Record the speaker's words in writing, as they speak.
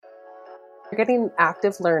They're getting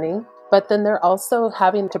active learning, but then they're also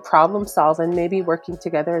having to problem solve and maybe working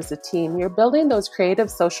together as a team. You're building those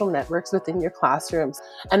creative social networks within your classrooms.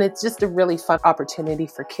 And it's just a really fun opportunity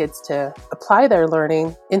for kids to apply their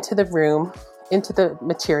learning into the room, into the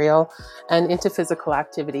material, and into physical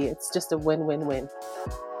activity. It's just a win-win-win.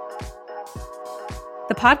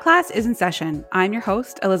 The podcast is in session. I'm your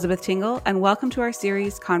host, Elizabeth Tingle, and welcome to our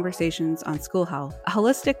series, Conversations on School Health, a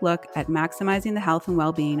holistic look at maximizing the health and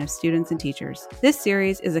well-being of students and teachers. This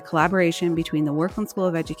series is a collaboration between the Workland School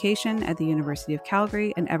of Education at the University of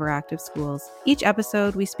Calgary and Everactive Schools. Each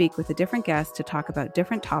episode, we speak with a different guest to talk about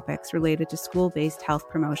different topics related to school-based health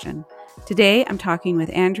promotion. Today, I'm talking with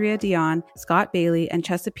Andrea Dion, Scott Bailey, and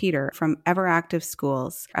Chesa Peter from Everactive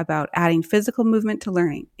Schools about adding physical movement to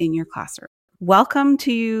learning in your classroom. Welcome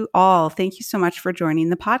to you all. Thank you so much for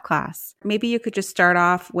joining the podcast. Maybe you could just start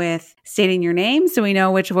off with stating your name so we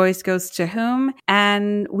know which voice goes to whom.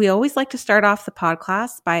 And we always like to start off the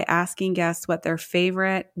podcast by asking guests what their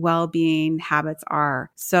favorite well-being habits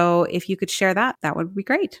are. So if you could share that, that would be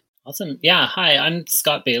great. Awesome. Yeah. Hi, I'm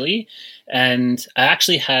Scott Bailey, and I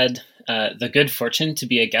actually had the good fortune to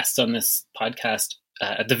be a guest on this podcast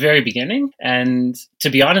at the very beginning. And to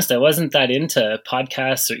be honest, I wasn't that into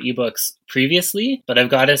podcasts or ebooks previously, but I've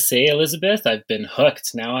got to say, Elizabeth, I've been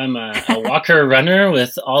hooked. Now I'm a walker runner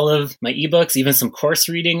with all of my ebooks, even some course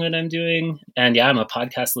reading that I'm doing. And yeah, I'm a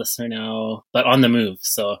podcast listener now, but on the move.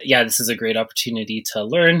 So yeah, this is a great opportunity to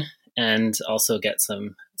learn and also get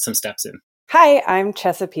some steps in. Hi, I'm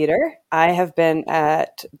Chesa Peter. I have been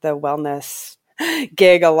at the wellness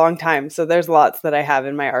gig a long time, so there's lots that I have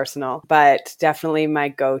in my arsenal, but definitely my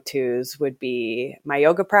go-tos would be my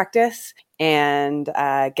yoga practice and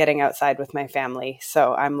getting outside with my family.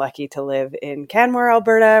 So I'm lucky to live in Canmore,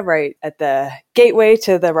 Alberta, right at the gateway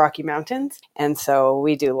to the Rocky Mountains. And so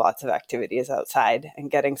we do lots of activities outside, and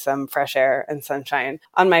getting some fresh air and sunshine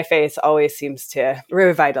on my face always seems to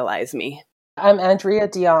revitalize me. I'm Andrea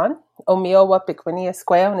Dion, Omio Wapikwini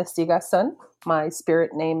Esqueo Nestigasun. My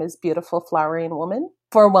spirit name is Beautiful Flowering Woman.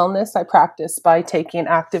 For wellness, I practice by taking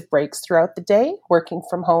active breaks throughout the day. Working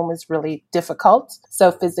from home is really difficult,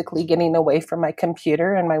 so physically getting away from my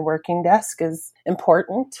computer and my working desk is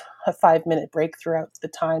important. A 5-minute break throughout the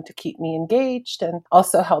time to keep me engaged and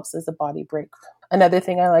also helps as a body break. Another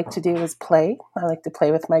thing I like to do is play. I like to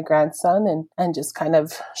play with my grandson and just kind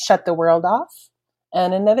of shut the world off.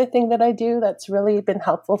 And another thing that I do that's really been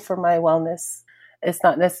helpful for my wellness, it's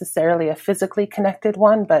not necessarily a physically connected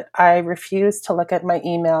one, but I refuse to look at my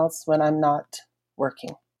emails when I'm not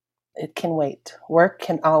working. It can wait. Work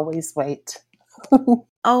can always wait.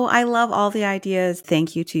 Oh, I love all the ideas.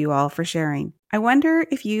 Thank you to you all for sharing. I wonder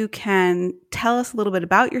if you can tell us a little bit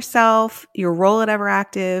about yourself, your role at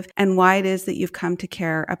Everactive, and why it is that you've come to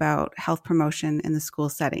care about health promotion in the school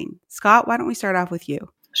setting. Scott, why don't we start off with you?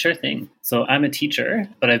 Sure thing. So I'm a teacher,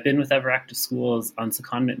 but I've been with Everactive Schools on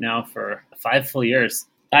secondment now for 5 full years.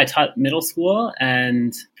 I taught middle school,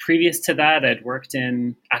 and previous to that, I'd worked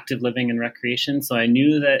in active living and recreation. So I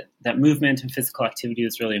knew that movement and physical activity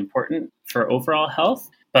was really important for overall health.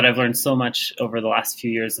 But I've learned so much over the last few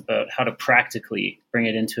years about how to practically bring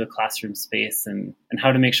it into a classroom space and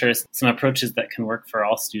how to make sure some approaches that can work for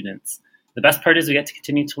all students. The best part is we get to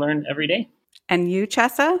continue to learn every day. And you,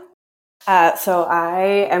 Chesa? So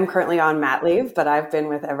I am currently on mat leave, but I've been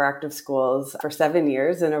with Everactive Schools for 7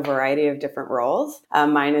 years in a variety of different roles.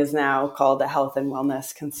 Mine is now called a health and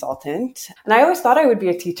wellness consultant. And I always thought I would be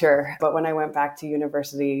a teacher, but when I went back to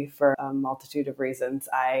university for a multitude of reasons,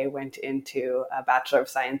 I went into a Bachelor of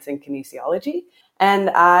Science in Kinesiology.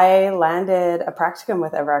 And I landed a practicum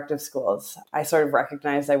with Everactive Schools. I sort of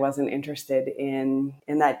recognized I wasn't interested in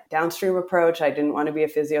that downstream approach. I didn't want to be a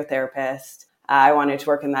physiotherapist. I wanted to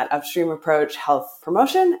work in that upstream approach, health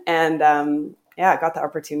promotion. And I got the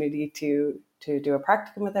opportunity to do a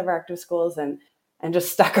practicum with Everactive Schools and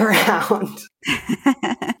just stuck around,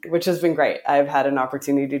 which has been great. I've had an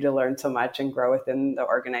opportunity to learn so much and grow within the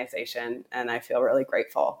organization. And I feel really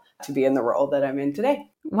grateful to be in the role that I'm in today.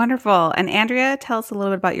 Wonderful. And Andrea, tell us a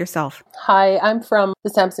little bit about yourself. Hi, I'm from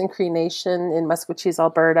the Samson Cree Nation in Musqueam,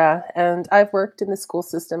 Alberta, and I've worked in the school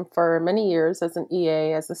system for many years as an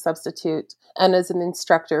EA, as a substitute, and as an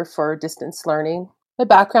instructor for distance learning. My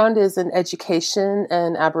background is in education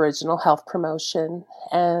and Aboriginal health promotion,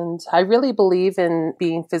 and I really believe in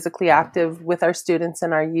being physically active with our students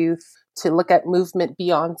and our youth to look at movement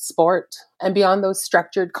beyond sport And beyond those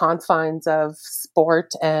structured confines of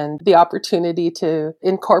sport and the opportunity to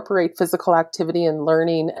incorporate physical activity and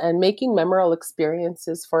learning and making memorable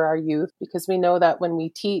experiences for our youth, because we know that when we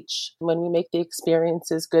teach, when we make the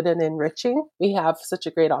experiences good and enriching, we have such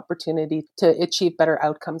a great opportunity to achieve better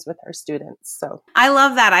outcomes with our students. So I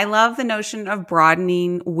love that. I love the notion of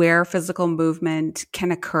broadening where physical movement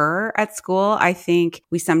can occur at school. I think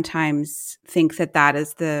we sometimes think that that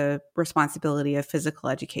is the responsibility of physical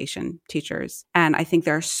education teachers. And I think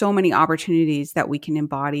there are so many opportunities that we can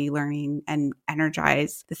embody learning and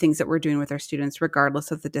energize the things that we're doing with our students,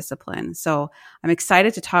 regardless of the discipline. So I'm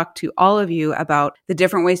excited to talk to all of you about the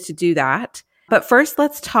different ways to do that. But first,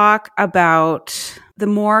 let's talk about the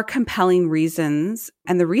more compelling reasons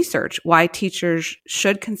and the research why teachers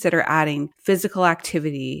should consider adding physical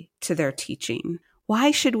activity to their teaching.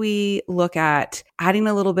 Why should we look at adding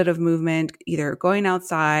a little bit of movement, either going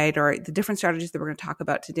outside or the different strategies that we're going to talk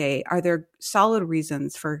about today? Are there solid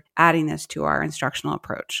reasons for adding this to our instructional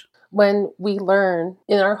approach? When we learn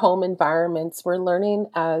in our home environments, we're learning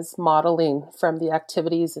as modeling from the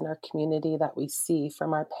activities in our community that we see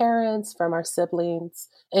from our parents, from our siblings,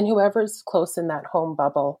 and whoever's close in that home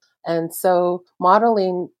bubble. And so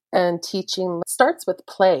modeling and teaching starts with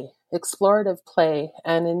play, explorative play,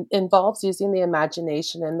 and involves using the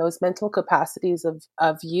imagination and those mental capacities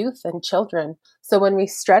of youth and children. So when we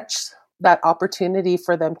stretch that opportunity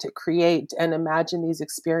for them to create and imagine these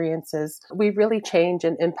experiences, we really change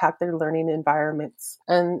and impact their learning environments.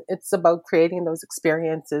 And it's about creating those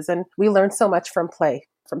experiences. And we learn so much from play,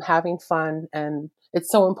 from having fun. And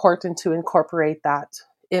it's so important to incorporate that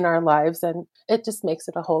in our lives. And it just makes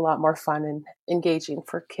it a whole lot more fun and engaging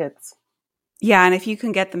for kids. Yeah. And if you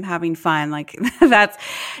can get them having fun, like that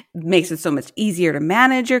makes it so much easier to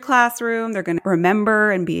manage your classroom. They're going to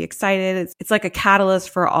remember and be excited. It's like a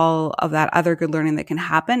catalyst for all of that other good learning that can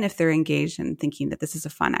happen if they're engaged and thinking that this is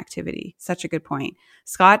a fun activity. Such a good point.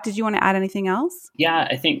 Scott, did you want to add anything else? Yeah,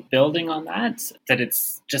 I think building on that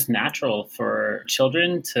it's just natural for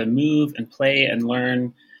children to move and play and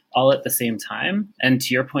learn all at the same time. And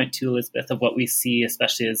to your point too, Elizabeth, of what we see,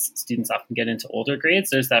 especially as students often get into older grades,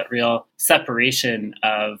 there's that real separation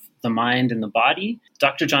of the mind and the body.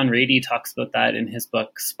 Dr. John Rady talks about that in his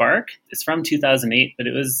book, Spark. It's from 2008, but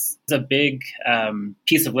it was a big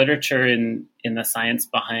piece of literature in the science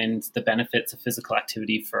behind the benefits of physical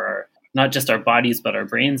activity for not just our bodies, but our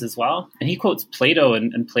brains as well. And he quotes Plato,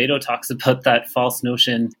 and Plato talks about that false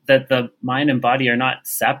notion that the mind and body are not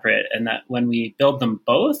separate, and that when we build them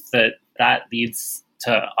both, that leads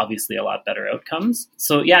to obviously a lot better outcomes.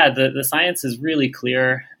 So yeah, the science is really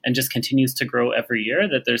clear and just continues to grow every year,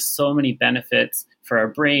 that there's so many benefits for our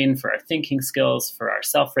brain, for our thinking skills, for our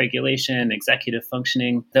self-regulation, executive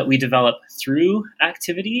functioning that we develop through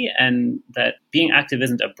activity, and that being active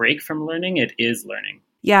isn't a break from learning, it is learning.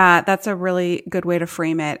 Yeah, that's a really good way to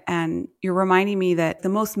frame it. And you're reminding me that the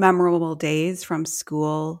most memorable days from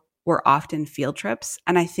school were often field trips.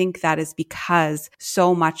 And I think that is because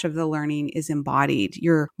so much of the learning is embodied.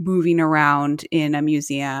 You're moving around in a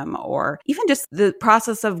museum, or even just the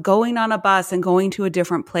process of going on a bus and going to a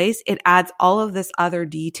different place. It adds all of this other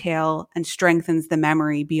detail and strengthens the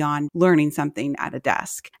memory beyond learning something at a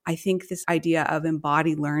desk. I think this idea of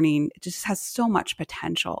embodied learning just has so much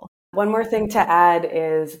potential. One more thing to add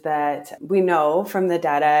is that we know from the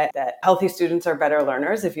data that healthy students are better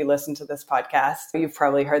learners. If you listen to this podcast, you've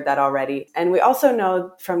probably heard that already. And we also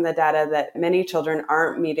know from the data that many children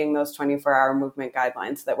aren't meeting those 24-hour movement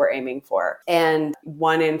guidelines that we're aiming for. And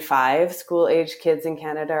 1 in 5 school-age kids in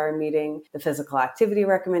Canada are meeting the physical activity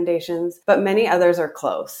recommendations, but many others are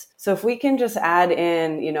close. So if we can just add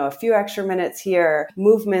in, a few extra minutes here,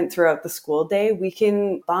 movement throughout the school day, we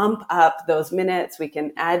can bump up those minutes. We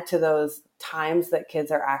can add to those times that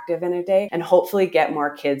kids are active in a day and hopefully get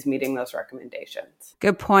more kids meeting those recommendations.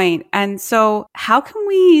 Good point. And so how can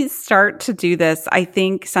we start to do this? I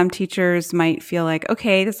think some teachers might feel like,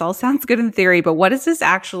 okay, this all sounds good in theory, but what does this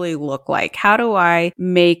actually look like? How do I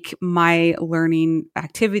make my learning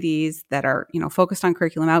activities that are, focused on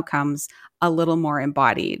curriculum outcomes a little more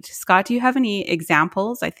embodied? Scott, do you have any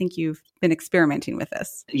examples? I think you've been experimenting with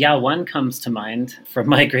this. Yeah, one comes to mind from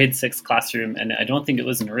my grade 6 classroom, and I don't think it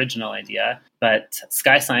was an original idea, but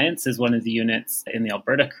Sky Science is one of the units in the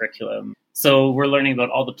Alberta curriculum. So we're learning about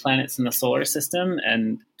all the planets in the solar system,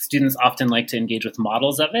 and students often like to engage with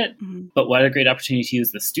models of it. Mm-hmm. But what a great opportunity to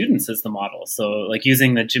use the students as the model. So like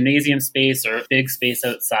using the gymnasium space or big space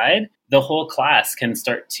outside, the whole class can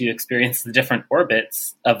start to experience the different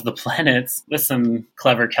orbits of the planets with some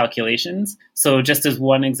clever calculations. So just as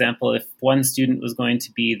one example, if one student was going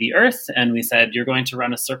to be the Earth and we said, you're going to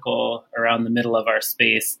run a circle around the middle of our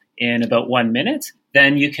space in about 1 minute,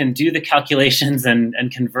 then you can do the calculations and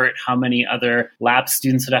convert how many other laps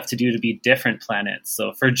students would have to do to be different planets.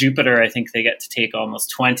 So for Jupiter, I think they get to take almost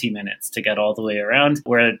 20 minutes to get all the way around,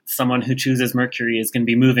 where someone who chooses Mercury is going to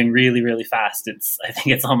be moving really, really fast. I think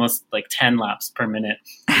it's almost like 10 laps per minute.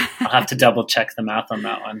 I'll have to double check the math on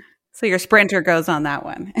that one. So your sprinter goes on that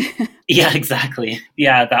one. Yeah, exactly.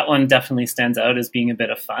 Yeah, that one definitely stands out as being a bit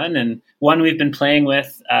of fun, and one we've been playing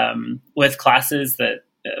with classes that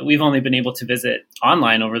we've only been able to visit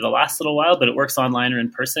online over the last little while, but it works online or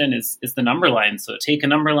in person, is the number line. So take a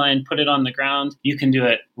number line, put it on the ground. You can do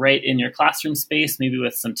it right in your classroom space, maybe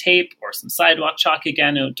with some tape or some sidewalk chalk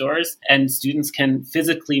again outdoors. And students can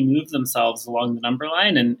physically move themselves along the number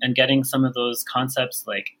line and getting some of those concepts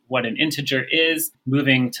like what an integer is,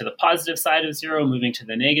 moving to the positive side of 0, moving to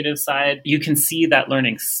the negative side. You can see that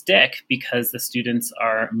learning stick because the students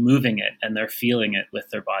are moving it and they're feeling it with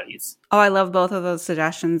their bodies. Oh, I love both of those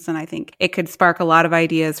suggestions. And I think it could spark a lot of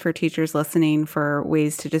ideas for teachers listening for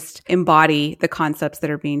ways to just embody the concepts that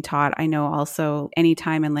are being taught. I know also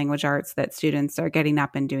anytime in language arts that students are getting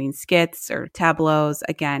up and doing skits or tableaus,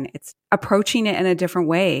 again, it's approaching it in a different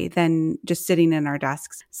way than just sitting in our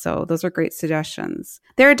desks. So those are great suggestions.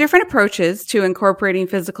 There are different approaches to incorporating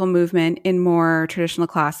physical movement in more traditional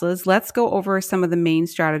classes. Let's go over some of the main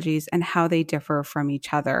strategies and how they differ from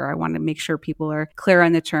each other. I want to make sure people are clear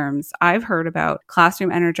on the terms. I've heard about classroom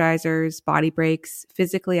energizers, body breaks,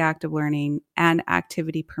 physically active learning, and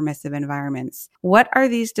activity permissive environments. What are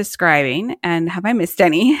these describing, and have I missed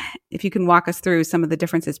any? If you can walk us through some of the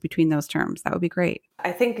differences between those terms, that would be great.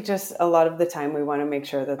 I think just a lot of the time we want to make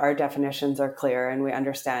sure that our definitions are clear and we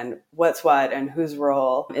understand what's what and whose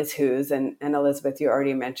role is whose. And Elizabeth, you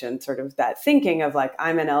already mentioned sort of that thinking of like,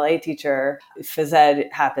 I'm an LA teacher, phys ed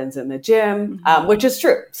happens in the gym, which is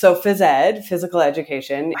true. So phys ed, physical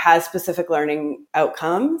education, has specific learning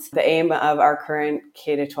outcomes. The aim of our current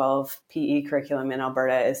K-12 PE curriculum in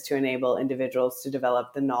Alberta is to enable individuals to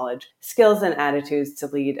develop the knowledge, skills, and attitudes to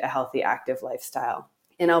lead a healthy, active lifestyle.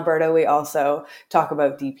 In Alberta, we also talk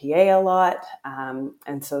about DPA a lot.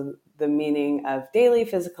 And so the meaning of daily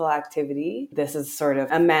physical activity, this is sort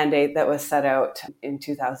of a mandate that was set out in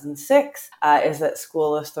 2006, is that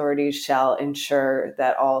school authorities shall ensure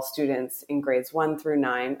that all students in grades 1 through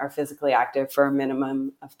 9 are physically active for a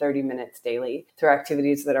minimum of 30 minutes daily through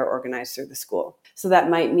activities that are organized through the school. So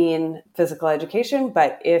that might mean physical education,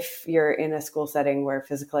 but if you're in a school setting where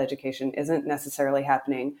physical education isn't necessarily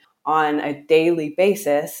happening on a daily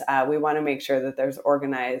basis, we want to make sure that there's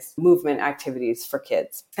organized movement activities for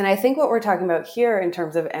kids. And I think what we're talking about here in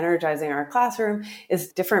terms of energizing our classroom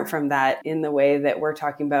is different from that in the way that we're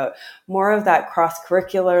talking about more of that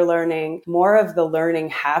cross-curricular learning, more of the learning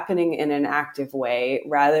happening in an active way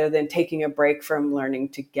rather than taking a break from learning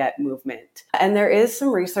to get movement. And there is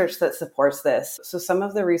some research that supports this. So some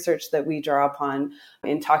of the research that we draw upon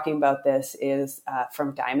in talking about this is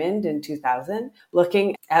from Diamond in 2000,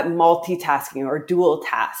 looking at multitasking or dual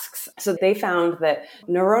tasks. So they found that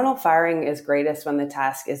neuronal firing is greatest when the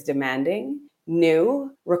task is demanding,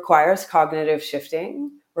 new, requires cognitive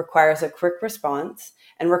shifting, requires a quick response,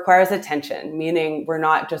 and requires attention, meaning we're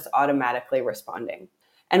not just automatically responding.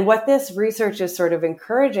 And what this research is sort of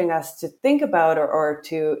encouraging us to think about or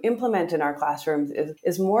to implement in our classrooms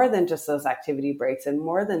is more than just those activity breaks and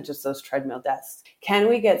more than just those treadmill desks. Can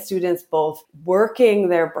we get students both working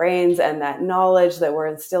their brains and that knowledge that we're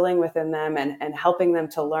instilling within them and helping them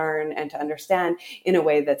to learn and to understand in a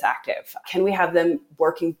way that's active? Can we have them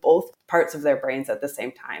working both parts of their brains at the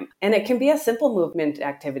same time? And it can be a simple movement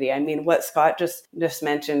activity. I mean, what Scott just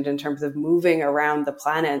mentioned in terms of moving around the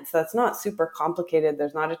planets, that's not super complicated.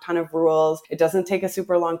 There's not a ton of rules. It doesn't take a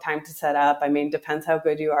super long time to set up. I mean, depends how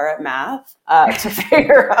good you are at math to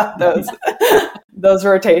figure out those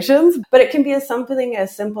rotations. But it can be something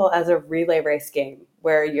as simple as a relay race game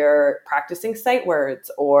where you're practicing sight words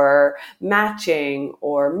or matching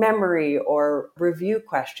or memory or review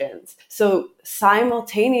questions. So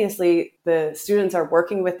simultaneously, the students are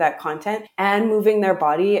working with that content and moving their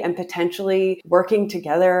body and potentially working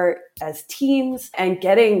together as teams and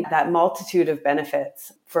getting that multitude of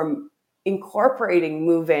benefits from incorporating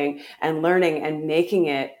moving and learning and making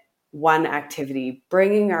it one activity,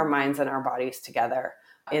 bringing our minds and our bodies together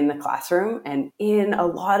in the classroom and in a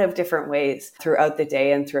lot of different ways throughout the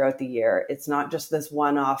day and throughout the year. It's not just this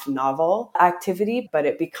one-off novel activity, but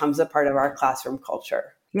it becomes a part of our classroom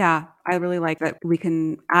culture. Yeah, I really like that we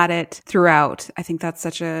can add it throughout. I think that's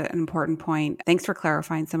such an important point. Thanks for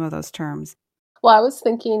clarifying some of those terms. Well, I was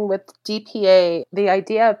thinking with DPA, the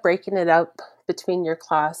idea of breaking it up between your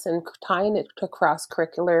class, and tying it to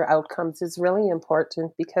cross-curricular outcomes is really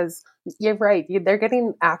important because you're right. They're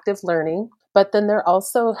getting active learning, but then they're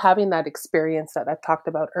also having that experience that I've talked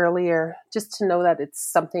about earlier, just to know that it's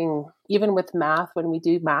something, even with math, when we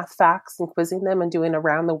do math facts and quizzing them and doing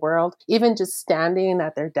around the world, even just standing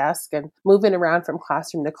at their desk and moving around from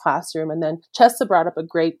classroom to classroom. And then Chesa brought up a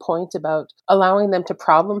great point about allowing them to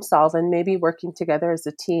problem solve and maybe working together as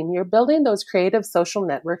a team. You're building those creative social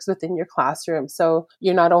networks within your classroom. So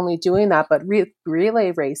you're not only doing that, but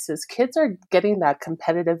relay races. Kids are getting that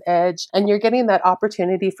competitive edge, and you're getting that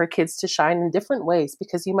opportunity for kids to shine in different ways,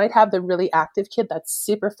 because you might have the really active kid that's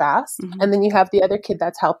super fast, and then you have the other kid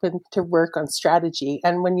that's helping to work on strategy.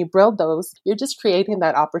 And when you build those, you're just creating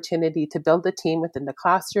that opportunity to build a team within the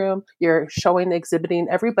classroom. You're exhibiting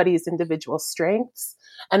everybody's individual strengths.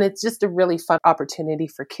 And it's just a really fun opportunity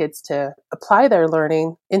for kids to apply their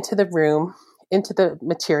learning into the room, into the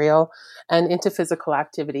material, and into physical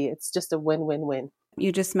activity. It's just a win-win-win.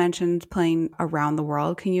 You just mentioned playing around the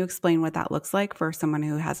world. Can you explain what that looks like for someone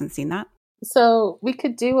who hasn't seen that? So we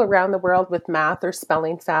could do around the world with math or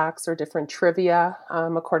spelling facts or different trivia,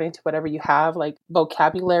 according to whatever you have, like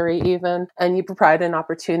vocabulary even. And you provide an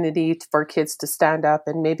opportunity for kids to stand up,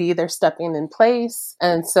 and maybe they're stepping in place.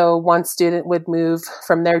 And so one student would move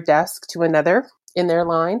from their desk to another in their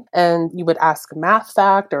line, and you would ask a math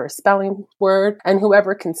fact or a spelling word, and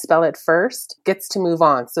whoever can spell it first gets to move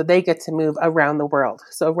on. So they get to move around the world,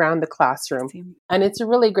 so around the classroom. And it's a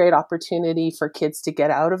really great opportunity for kids to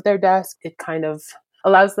get out of their desk. It kind of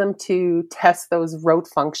allows them to test those rote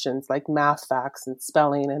functions like math facts and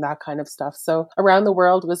spelling and that kind of stuff. So around the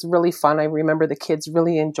world was really fun. I remember the kids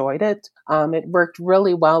really enjoyed it. It worked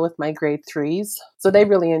really well with my grade 3s. So they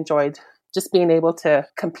really enjoyed just being able to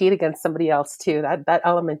compete against somebody else too. That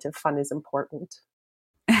element of fun is important.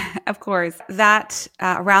 Of course, that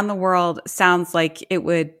around the world sounds like it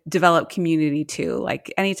would develop community too.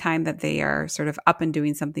 Like anytime that they are sort of up and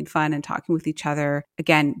doing something fun and talking with each other,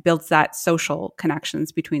 again, builds that social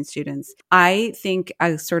connections between students. I think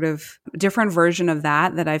a sort of different version of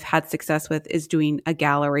that I've had success with is doing a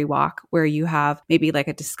gallery walk, where you have maybe like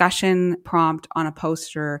a discussion prompt on a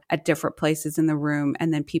poster at different places in the room,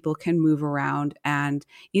 and then people can move around and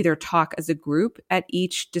either talk as a group at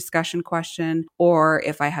each discussion question, or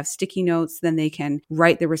if I have sticky notes, then they can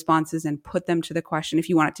write the responses and put them to the question. If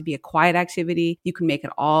you want it to be a quiet activity, you can make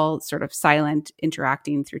it all sort of silent,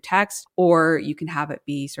 interacting through text, or you can have it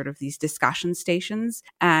be sort of these discussion stations.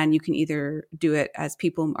 And you can either do it as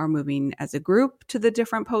people are moving as a group to the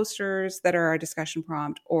different posters that are a discussion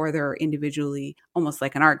prompt, or they're individually, almost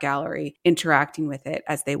like an art gallery, interacting with it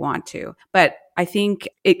as they want to. But I think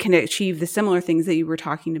it can achieve the similar things that you were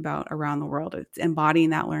talking about around the world. It's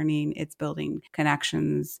embodying that learning. It's building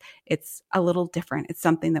connections. It's a little different. It's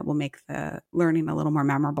something that will make the learning a little more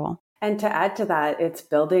memorable. And to add to that, it's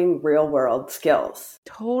building real world skills.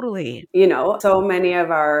 Totally. You know, so many of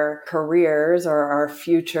our careers or our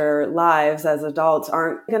future lives as adults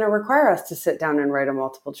aren't going to require us to sit down and write a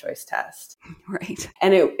multiple choice test. Right.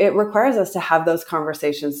 And it requires us to have those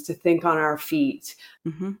conversations, to think on our feet.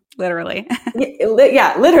 Mm-hmm. Literally.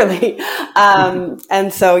 Yeah, literally.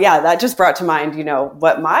 And so, that just brought to mind,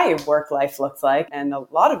 what my work life looks like. And a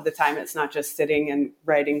lot of the time, it's not just sitting and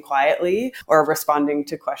writing quietly or responding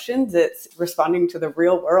to questions. It's responding to the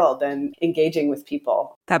real world and engaging with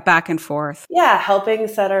people. That back and forth. Yeah, helping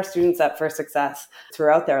set our students up for success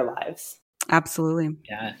throughout their lives. Absolutely.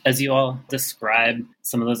 Yeah. As you all describe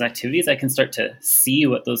some of those activities, I can start to see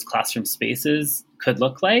what those classroom spaces could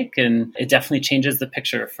look like. And it definitely changes the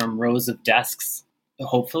picture from rows of desks,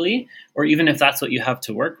 hopefully, or even if that's what you have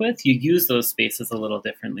to work with, you use those spaces a little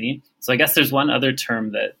differently. So I guess there's one other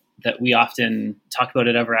term that we often talk about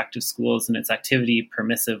at Everactive Schools, and it's activity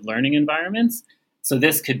permissive learning environments. So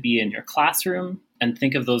this could be in your classroom, and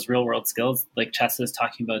think of those real world skills like Chesa is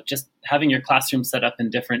talking about, just having your classroom set up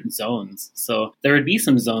in different zones. So there would be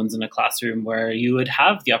some zones in a classroom where you would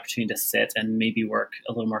have the opportunity to sit and maybe work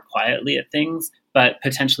a little more quietly at things, but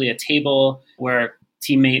potentially a table where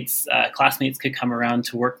teammates, classmates could come around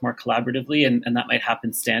to work more collaboratively, and that might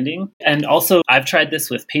happen standing. And also, I've tried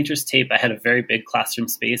this with painter's tape. I had a very big classroom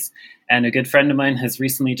space, and a good friend of mine has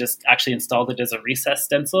recently just actually installed it as a recess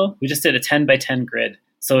stencil. We just did a 10 by 10 grid.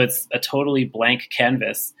 So it's a totally blank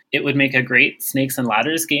canvas. It would make a great snakes and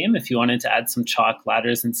ladders game if you wanted to add some chalk,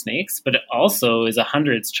 ladders, and snakes, but it also is a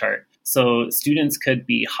hundreds chart. So students could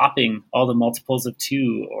be hopping all the multiples of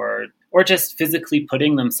 2 or just physically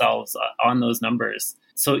putting themselves on those numbers.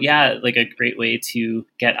 So like a great way to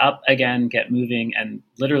get up again, get moving, and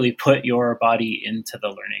literally put your body into the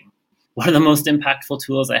learning. one of the most impactful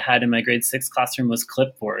tools I had in my grade 6 classroom was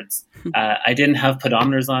clipboards. I didn't have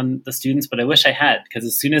pedometers on the students, but I wish I had, because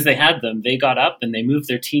as soon as they had them, they got up and they moved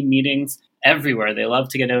their team meetings everywhere. They love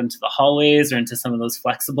to get out into the hallways or into some of those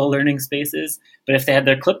flexible learning spaces. But if they had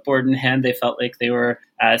their clipboard in hand, they felt like they were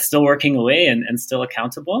still working away and still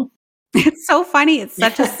accountable. It's so funny. It's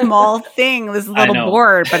such a small thing, this little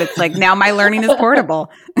board, but it's like now my learning is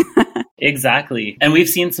portable. Exactly. And we've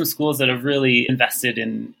seen some schools that have really invested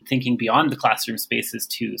in thinking beyond the classroom spaces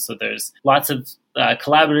too. So there's lots of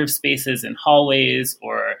collaborative spaces in hallways,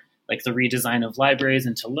 or like the redesign of libraries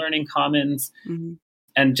into learning commons. Mm-hmm.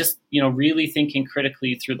 And just, really thinking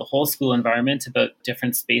critically through the whole school environment about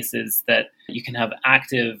different spaces that you can have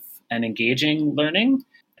active and engaging learning.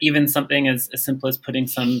 Even something as simple as putting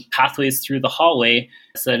some pathways through the hallway,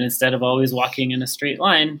 so that instead of always walking in a straight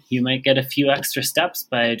line, you might get a few extra steps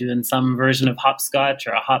by doing some version of hopscotch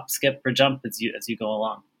or a hop, skip, or jump as you go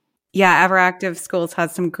along. Yeah, Everactive Schools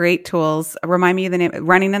has some great tools. Remind me of the name.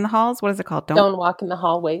 Running in the halls? What is it called? Don't walk in the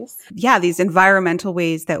hallways. Yeah, these environmental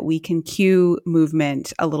ways that we can cue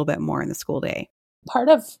movement a little bit more in the school day. Part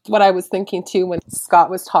of what I was thinking too when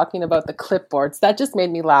Scott was talking about the clipboards, that just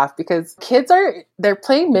made me laugh, because they're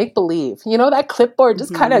playing make-believe. That clipboard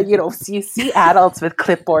just kind of, you see adults with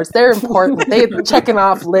clipboards. They're important. They're checking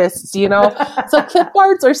off lists, So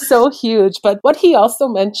clipboards are so huge. But what he also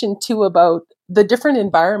mentioned too about the different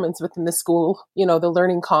environments within the school, the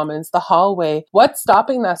learning commons, the hallway, what's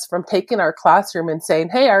stopping us from taking our classroom and saying,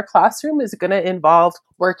 hey, our classroom is going to involve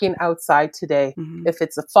working outside today. Mm-hmm. If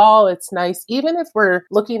it's a fall, it's nice. Even if we're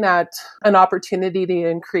looking at an opportunity to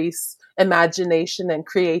increase imagination and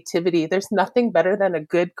creativity, there's nothing better than a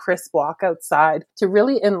good crisp walk outside to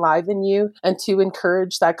really enliven you and to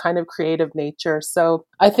encourage that kind of creative nature. So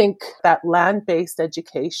I think that land-based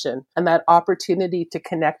education and that opportunity to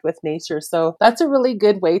connect with nature. So that's a really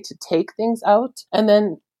good way to take things out. And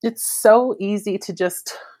then it's so easy to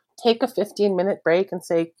just take a 15-minute break and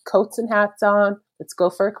say, coats and hats on. Let's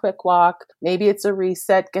go for a quick walk. Maybe it's a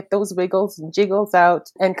reset, get those wiggles and jiggles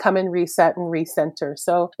out and come and reset and recenter.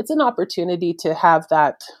 So it's an opportunity to have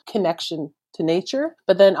that connection to nature,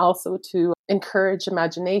 but then also to encourage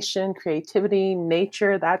imagination, creativity,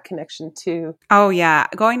 nature, that connection too. Oh yeah.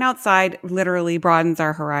 Going outside literally broadens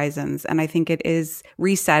our horizons. And I think it is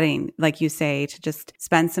resetting, like you say, to just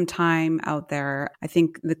spend some time out there. I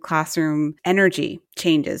think the classroom energy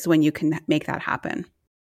changes when you can make that happen.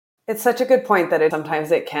 It's such a good point that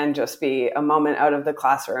sometimes it can just be a moment out of the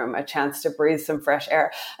classroom, a chance to breathe some fresh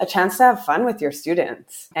air, a chance to have fun with your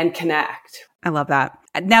students and connect. I love that.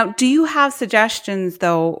 Now, do you have suggestions,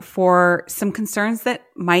 though, for some concerns that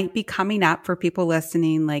might be coming up for people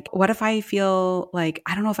listening? Like, what if I feel like,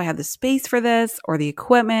 I don't know if I have the space for this or the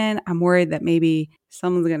equipment? I'm worried that maybe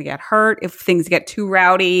someone's going to get hurt if things get too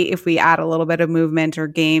rowdy, if we add a little bit of movement or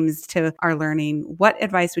games to our learning. What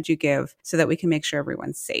advice would you give so that we can make sure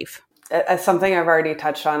everyone's safe? Something I've already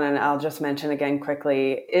touched on, and I'll just mention again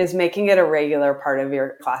quickly, is making it a regular part of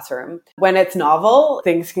your classroom. When it's novel,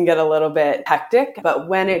 things can get a little bit hectic, but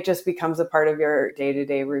when it just becomes a part of your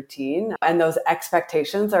day-to-day routine and those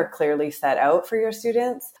expectations are clearly set out for your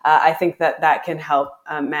students, I think that can help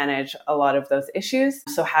manage a lot of those issues.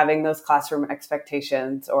 So having those classroom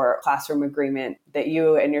expectations or classroom agreement that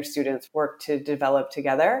you and your students work to develop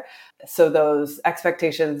together, so those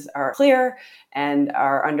expectations are clear and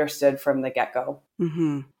are understood from the get-go.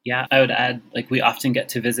 Mm-hmm. Yeah, I would add, we often get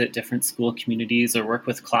to visit different school communities or work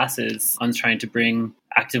with classes on trying to bring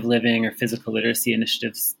active living or physical literacy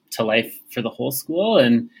initiatives to life for the whole school.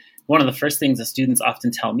 And one of the first things the students often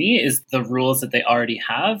tell me is the rules that they already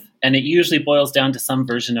have. And it usually boils down to some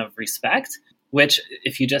version of respect, which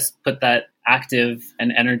if you just put that active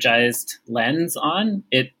and energized lens on,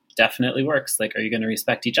 it definitely works. Are you going to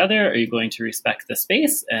respect each other? Are you going to respect the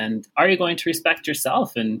space? And are you going to respect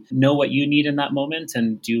yourself and know what you need in that moment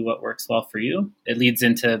and do what works well for you? It leads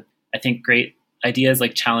into, I think, great ideas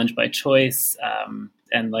like challenge by choice.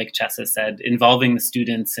 And like Chesa said, involving the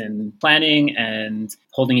students in planning and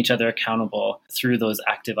holding each other accountable through those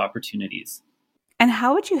active opportunities. And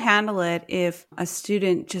how would you handle it if a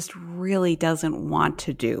student just really doesn't want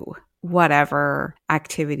to do whatever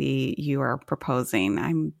activity you are proposing?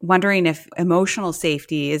 I'm wondering if emotional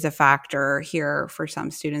safety is a factor here for some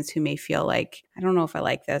students who may feel like, I don't know if I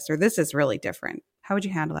like this, or this is really different. How would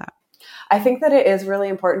you handle that? I think that it is really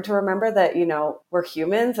important to remember that, we're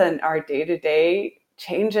humans and our day-to-day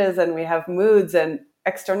changes and we have moods and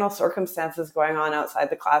external circumstances going on outside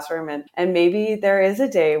the classroom. And maybe there is a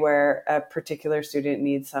day where a particular student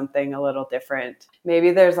needs something a little different. Maybe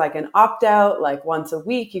there's an opt-out, once a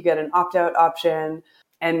week you get an opt-out option.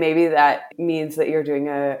 And maybe that means that you're doing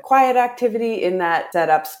a quiet activity in that set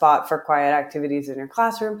up spot for quiet activities in your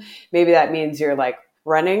classroom. Maybe that means you're like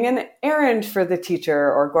running an errand for the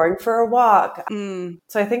teacher or going for a walk.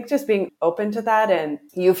 So I think just being open to that, and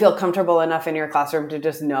you feel comfortable enough in your classroom to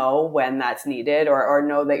just know when that's needed, or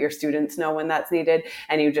know that your students know when that's needed,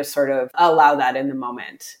 and you just sort of allow that in the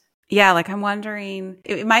moment. Yeah, like I'm wondering,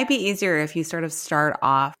 it might be easier if you sort of start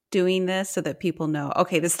off doing this so that people know,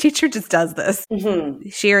 okay, this teacher just does this.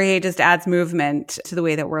 She or he just adds movement to the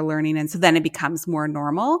way that we're learning. And so then it becomes more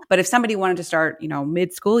normal. But if somebody wanted to start,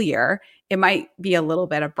 mid-school year, it might be a little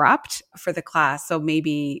bit abrupt for the class. So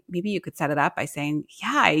maybe you could set it up by saying,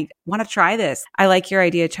 yeah, I want to try this. I like your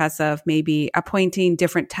idea, Chesa, of maybe appointing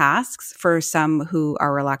different tasks for some who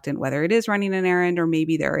are reluctant, whether it is running an errand or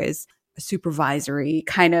maybe there is a supervisory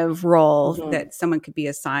kind of role that someone could be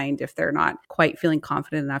assigned if they're not quite feeling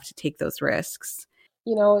confident enough to take those risks.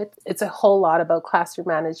 It's a whole lot about classroom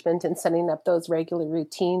management and setting up those regular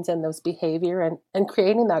routines and those behavior and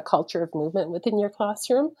creating that culture of movement within your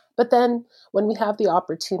classroom. But then when we have the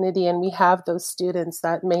opportunity and we have those students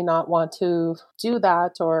that may not want to do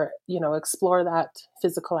that or, explore that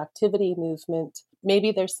physical activity movement,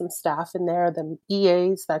 maybe there's some staff in there, the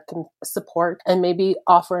EAs that can support and maybe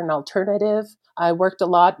offer an alternative. I worked a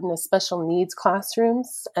lot in the special needs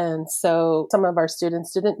classrooms. And so some of our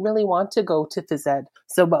students didn't really want to go to phys ed.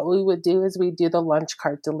 So what we would do is we do the lunch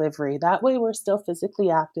cart delivery. That way we're still physically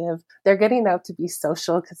active. They're getting out to be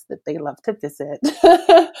social because they love to visit.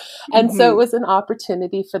 And so it was an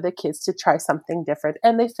opportunity for the kids to try something different.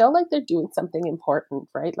 And they feel like they're doing something important,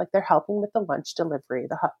 right? Like they're helping with the lunch delivery,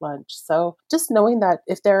 the hot lunch. So just knowing that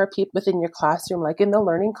if there are people within your classroom, like in the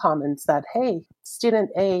learning commons, that, hey, student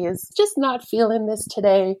A is just not feeling this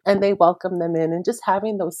today, and they welcome them in, and just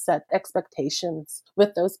having those set expectations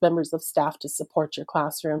with those members of staff to support your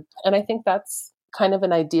classroom. And I think that's kind of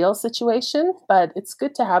an ideal situation, but it's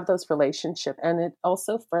good to have those relationships, and it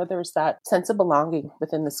also furthers that sense of belonging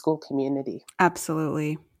within the school community.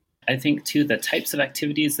 Absolutely. I think, too, the types of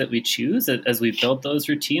activities that we choose as we build those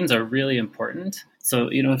routines are really important. So,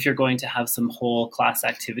 if you're going to have some whole class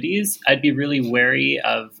activities, I'd be really wary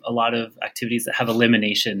of a lot of activities that have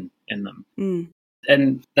elimination in them.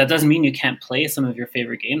 And that doesn't mean you can't play some of your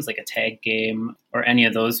favorite games, like a tag game or any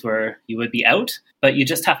of those where you would be out. But you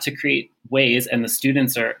just have to create ways, and the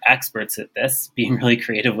students are experts at this, being really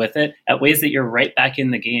creative with it, at ways that you're right back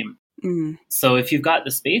in the game. So if you've got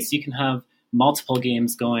the space, you can have multiple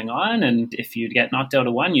games going on. And if you get knocked out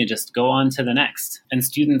of one, you just go on to the next. And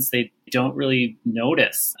students, they don't really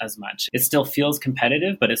notice as much. It still feels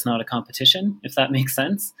competitive, but it's not a competition, if that makes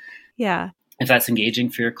sense. Yeah. If that's engaging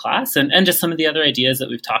for your class. And just some of the other ideas that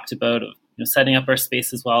we've talked about of setting up our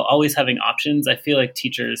space as well, always having options. I feel like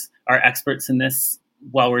teachers are experts in this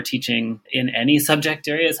while we're teaching in any subject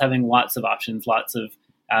areas, having lots of options, lots of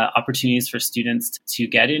opportunities for students to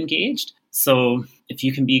get engaged. So if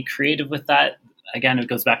you can be creative with that, again, it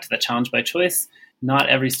goes back to the challenge by choice. Not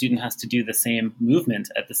every student has to do the same movement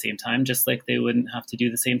at the same time, just like they wouldn't have to do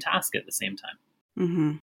the same task at the same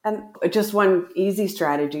time. And just one easy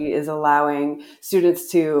strategy is allowing students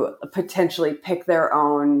to potentially pick their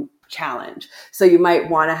own challenge. So you might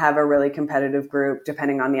want to have a really competitive group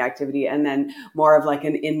depending on the activity, and then more of like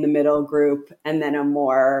an in the middle group, and then a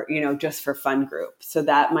more, just for fun group. So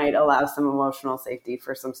that might allow some emotional safety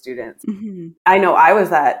for some students. I know I was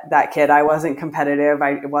that kid. I wasn't competitive.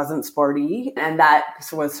 I wasn't sporty. And that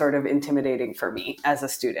was sort of intimidating for me as a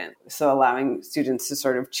student. So allowing students to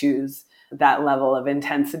sort of choose that level of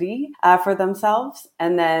intensity for themselves.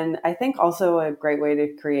 And then I think also a great way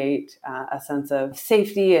to create a sense of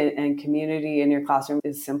safety and community in your classroom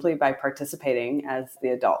is simply by participating as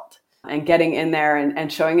the adult and getting in there and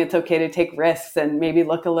showing it's okay to take risks and maybe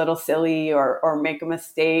look a little silly or make a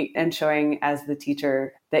mistake, and showing as the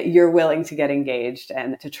teacher that you're willing to get engaged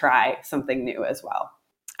and to try something new as well.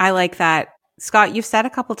 I like that. Scott, you've said a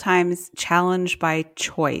couple times challenge by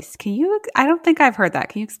choice. I don't think I've heard that.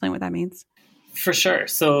 Can you explain what that means? For sure.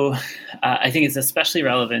 So I think it's especially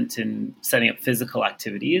relevant in setting up physical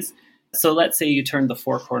activities. So let's say you turn the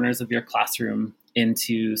four corners of your classroom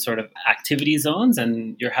into sort of activity zones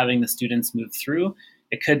and you're having the students move through.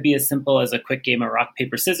 It could be as simple as a quick game of rock,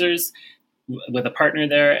 paper, scissors with a partner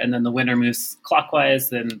there, and then the winner moves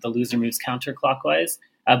clockwise, then the loser moves counterclockwise.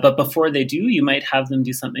 But before they do, you might have them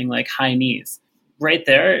do something like high knees. Right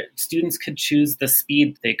there, students could choose the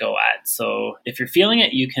speed they go at. So if you're feeling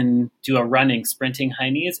it, you can do a running, sprinting high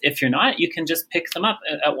knees. If you're not, you can just pick them up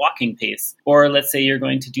at walking pace. Or let's say you're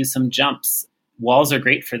going to do some jumps. walls are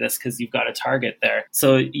great for this because you've got a target there.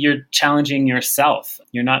 So you're challenging yourself.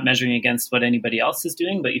 You're not measuring against what anybody else is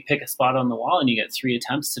doing, but you pick a spot on the wall and you get 3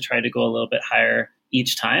 attempts to try to go a little bit higher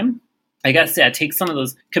each time. I guess, take some of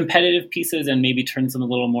those competitive pieces and maybe turns them a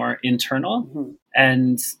little more internal. Mm-hmm.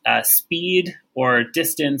 And speed or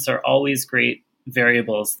distance are always great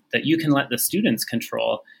variables that you can let the students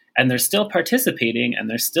control. And they're still participating and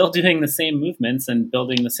they're still doing the same movements and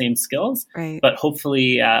building the same skills, Right. but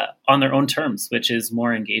hopefully on their own terms, which is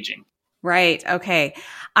more engaging. Right. Okay.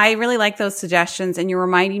 I really like those suggestions. And you're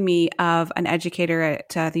reminding me of an educator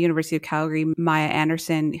at the University of Calgary, Maya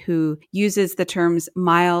Anderson, who uses the terms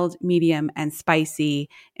mild, medium, and spicy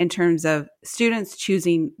in terms of students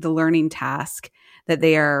choosing the learning task that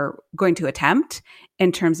they are going to attempt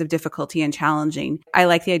in terms of difficulty and challenging. I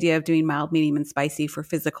like the idea of doing mild, medium, and spicy for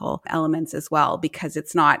physical elements as well, because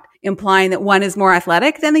it's not implying that one is more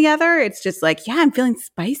athletic than the other. It's just like, yeah, I'm feeling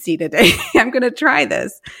spicy today. I'm going to try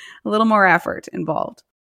this. A little more effort involved.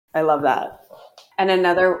 I love that. And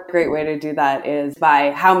another great way to do that is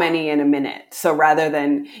by how many in a minute. So rather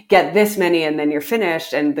than get this many and then you're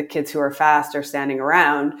finished and the kids who are fast are standing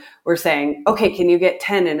around, we're saying, okay, can you get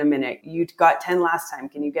 10 in a minute? You got 10 last time.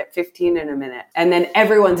 Can you get 15 in a minute? And then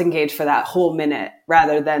everyone's engaged for that whole minute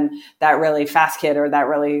rather than that really fast kid or that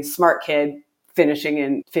really smart kid finishing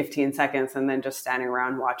in 15 seconds and then just standing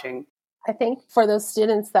around watching. I think for those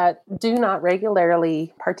students that do not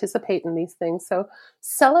regularly participate in these things, so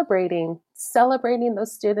celebrating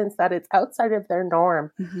those students that it's outside of their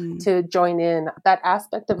norm to join in, that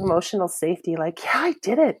aspect of emotional safety, like, yeah, I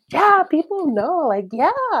did it. Yeah, people know, like,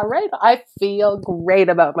 yeah, right. I feel great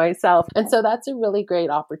about myself. And so that's a really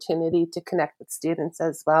great opportunity to connect with students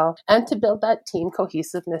as well and to build that team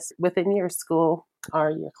cohesiveness within your school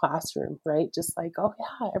or your classroom, right? Just like, oh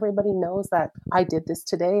yeah, everybody knows that I did this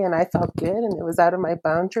today and I felt good and it was out of my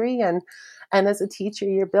boundary. And as a teacher,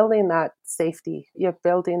 you're building that safety, you're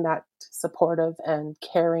building that supportive and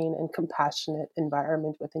caring and compassionate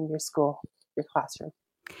environment within your school, your classroom.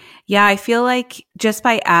 Yeah, I feel like just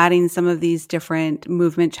by adding some of these different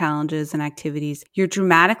movement challenges and activities, you're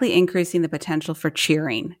dramatically increasing the potential for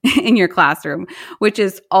cheering in your classroom, which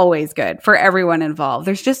is always good for everyone involved.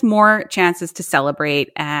 There's just more chances to celebrate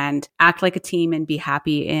and act like a team and be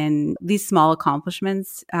happy in these small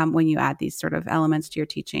accomplishments when you add these sort of elements to your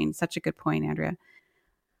teaching. Such a good point, Andrea.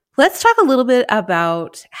 Let's talk a little bit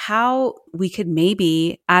about how we could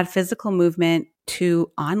maybe add physical movement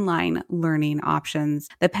to online learning options.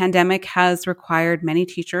 The pandemic has required many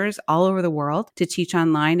teachers all over the world to teach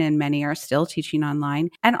online, and many are still teaching online.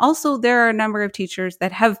 And also there are a number of teachers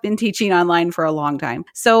that have been teaching online for a long time.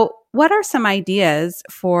 So what are some ideas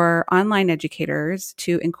for online educators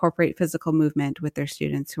to incorporate physical movement with their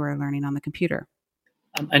students who are learning on the computer?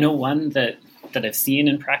 I know one that I've seen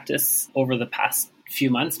in practice over the past few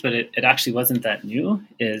months, but it actually wasn't that new,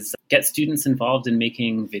 is get students involved in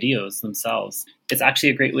making videos themselves. It's actually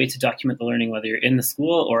a great way to document the learning, whether you're in the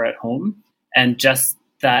school or at home. And just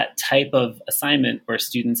that type of assignment where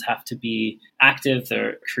students have to be active,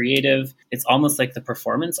 they're creative. It's almost like the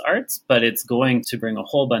performance arts, but it's going to bring a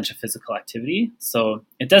whole bunch of physical activity. So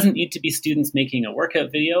it doesn't need to be students making a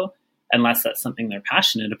workout video, unless that's something they're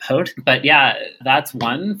passionate about. But yeah, that's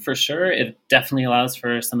one for sure. It definitely allows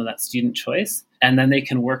for some of that student choice. And then they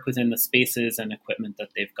can work within the spaces and equipment that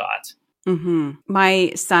they've got. Mm-hmm.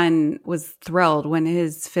 My son was thrilled when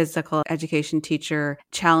his physical education teacher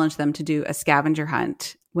challenged them to do a scavenger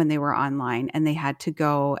hunt when they were online, and they had to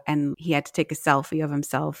go and he had to take a selfie of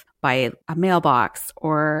himself by a mailbox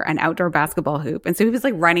or an outdoor basketball hoop. And so he was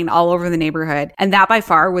like running all over the neighborhood. And that by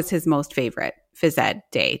far was his most favorite phys ed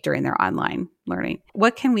day during their online learning.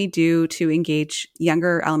 What can we do to engage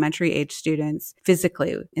younger elementary age students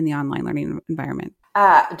physically in the online learning environment?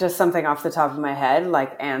 Just something off the top of my head,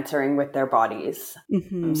 like answering with their bodies.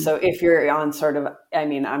 Mm-hmm. So if you're on sort of,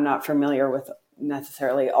 I'm not familiar with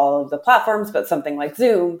necessarily all of the platforms, but something like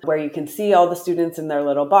Zoom, where you can see all the students in their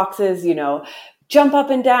little boxes, jump up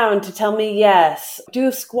and down to tell me yes,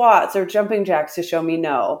 do squats or jumping jacks to show me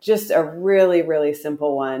no. Just a really, really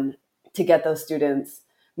simple one to get those students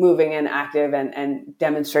moving and active and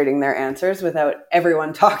demonstrating their answers without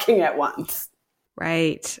everyone talking at once.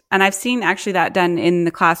 Right. And I've seen actually that done in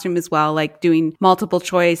the classroom as well, like doing multiple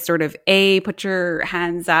choice, sort of A, put your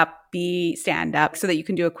hands up, B, stand up, so that you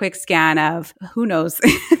can do a quick scan of who knows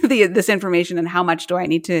this information and how much do I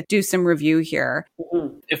need to do some review here.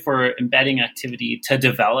 Mm-hmm. If we're embedding activity to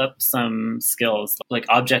develop some skills like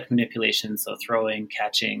object manipulation, so throwing,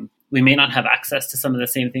 catching, we may not have access to some of the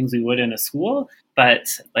same things we would in a school, but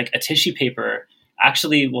like a tissue paper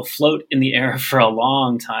actually will float in the air for a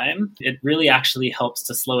long time. It really actually helps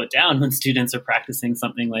to slow it down when students are practicing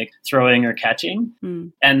something like throwing or catching.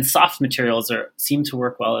 And soft materials seem to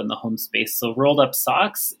work well in the home space. So rolled up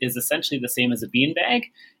socks is essentially the same as a beanbag,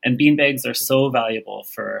 and beanbags are so valuable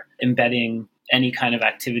for embedding any kind of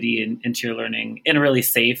activity into your learning in a really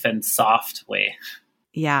safe and soft way.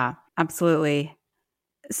 Yeah, absolutely.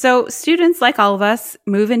 So students, like all of us,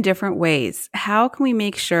 move in different ways. How can we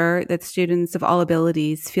make sure that students of all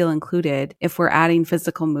abilities feel included if we're adding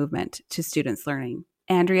physical movement to students' learning?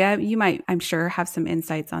 Andrea, you might, I'm sure, have some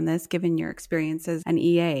insights on this given your experience as an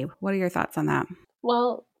EA. What are your thoughts on that?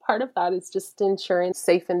 Well, part of that is just ensuring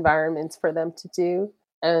safe environments for them to do.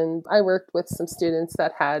 And I worked with some students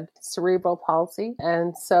that had cerebral palsy.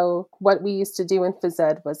 And so what we used to do in phys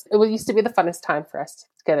ed used to be the funnest time for us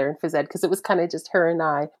together in phys ed because it was kind of just her and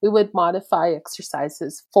I. We would modify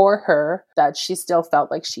exercises for her that she still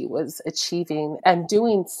felt like she was achieving and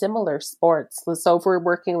doing similar sports. So if we're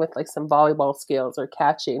working with like some volleyball skills or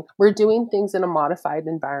catching, we're doing things in a modified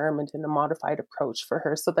environment and a modified approach for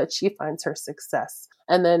her so that she finds her success.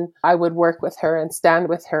 And then I would work with her and stand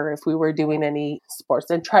with her if we were doing any sports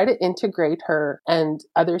and try to integrate her and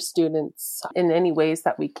other students in any ways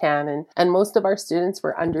that we can. And most of our students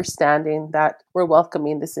were understanding that we're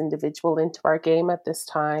welcoming this individual into our game at this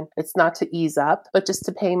time. It's not to ease up, but just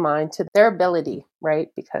to pay mind to their ability, right?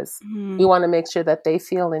 Because we want to make sure that they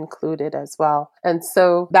feel included as well. And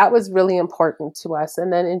so that was really important to us.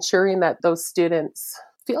 And then ensuring that those students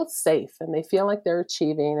feel safe and they feel like they're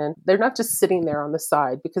achieving and they're not just sitting there on the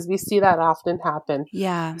side, because we see that often happen.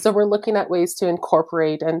 Yeah. So we're looking at ways to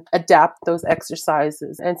incorporate and adapt those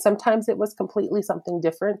exercises. And sometimes it was completely something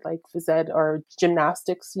different, like phys ed or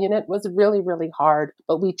gymnastics unit was really, really hard,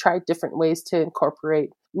 but we tried different ways to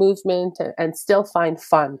incorporate movement and still find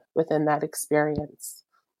fun within that experience.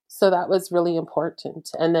 So that was really important.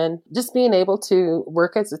 And then just being able to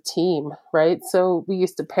work as a team, right? So we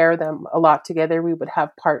used to pair them a lot together. We would have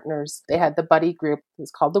partners. They had the buddy group. It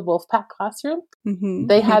was called the Wolfpack Classroom. Mm-hmm.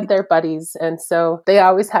 They had their buddies. And so they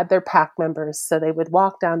always had their pack members. So they would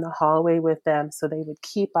walk down the hallway with them. So they would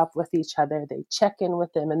keep up with each other. They'd check in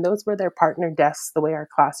with them. And those were their partner desks, the way our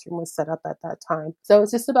classroom was set up at that time. So it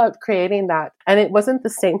was just about creating that. And it wasn't the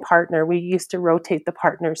same partner. We used to rotate the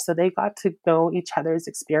partners. So they got to know each other's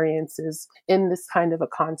experiences in this kind of a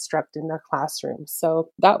construct in their classroom. So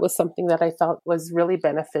that was something that I felt was really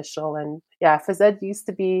beneficial. And yeah, phys ed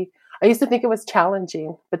I used to think it was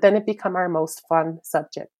challenging, but then it became our most fun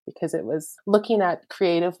subject because it was looking at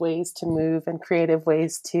creative ways to move and creative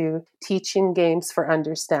ways to teach in games for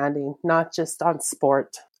understanding, not just on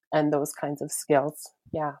sport and those kinds of skills.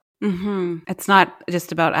 Yeah. Mm-hmm. It's not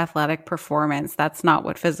just about athletic performance. That's not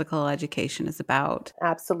what physical education is about.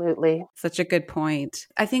 Absolutely. Such a good point.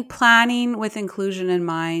 I think planning with inclusion in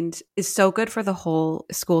mind is so good for the whole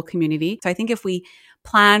school community. So I think if we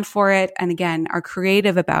plan for it and again, are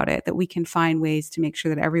creative about it, that we can find ways to make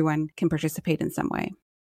sure that everyone can participate in some way.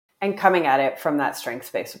 And coming at it from that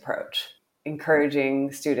strengths-based approach,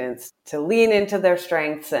 encouraging students to lean into their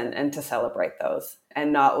strengths and to celebrate those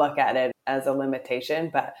and not look at it as a limitation,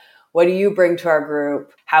 but what do you bring to our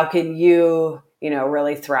group? How can you,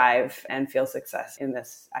 really thrive and feel success in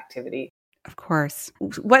this activity? Of course.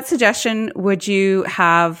 What suggestion would you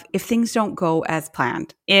have if things don't go as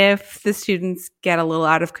planned? If the students get a little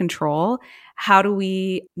out of control, how do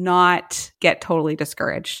we not get totally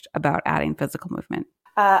discouraged about adding physical movement?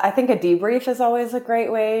 I think a debrief is always a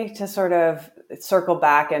great way to sort of circle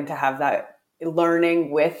back and to have that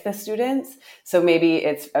learning with the students. So maybe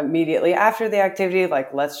it's immediately after the activity,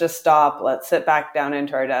 like, let's just stop, let's sit back down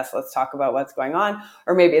into our desk, let's talk about what's going on.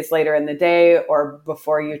 Or maybe it's later in the day or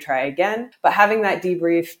before you try again. But having that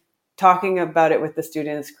debrief, talking about it with the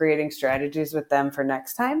students, creating strategies with them for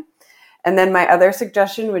next time. And then my other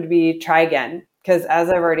suggestion would be try again. Because as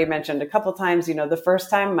I've already mentioned a couple times, the first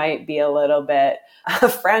time might be a little bit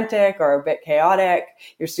frantic or a bit chaotic.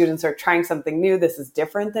 Your students are trying something new. This is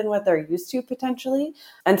different than what they're used to potentially.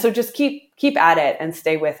 And so just keep at it and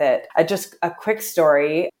stay with it. Just a quick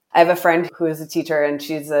story. I have a friend who is a teacher and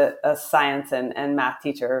she's a science and math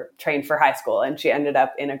teacher trained for high school. And she ended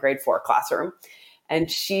up in a grade 4 classroom. And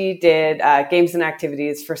she did games and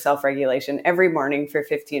activities for self-regulation every morning for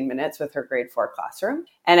 15 minutes with her grade 4 classroom.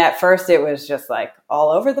 And at first it was just like all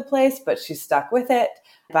over the place, but she stuck with it.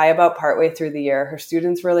 By about partway through the year, her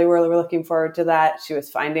students really were looking forward to that. She was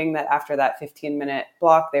finding that after that 15-minute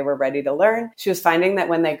block, they were ready to learn. She was finding that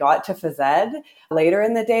when they got to phys ed later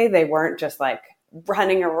in the day, they weren't just like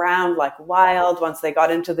running around like wild once they got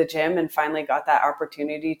into the gym and finally got that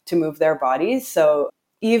opportunity to move their bodies. So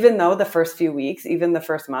even though the first few weeks, even the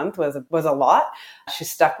first month was a lot, she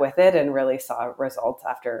stuck with it and really saw results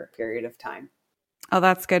after a period of time. Oh,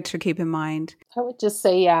 that's good to keep in mind. I would just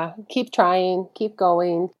say, yeah, keep trying, keep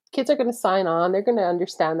going. Kids are going to sign on. They're going to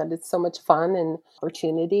understand that it's so much fun and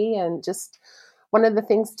opportunity. And just one of the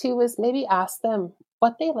things too is maybe ask them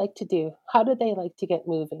what they like to do. How do they like to get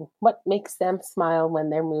moving? What makes them smile when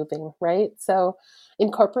they're moving, right? So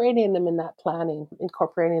incorporating them in that planning,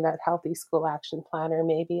 incorporating that healthy school action planner,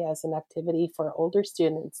 maybe as an activity for older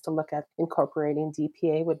students to look at incorporating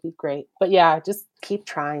DPA would be great. But yeah, just keep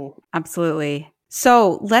trying. Absolutely.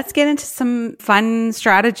 So let's get into some fun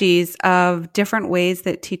strategies of different ways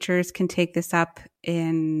that teachers can take this up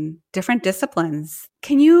in different disciplines.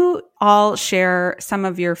 Can you all share some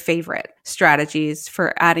of your favorite strategies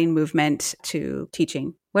for adding movement to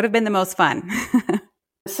teaching? What have been the most fun?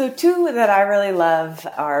 So two that I really love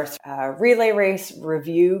are relay race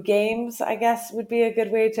review games, I guess would be a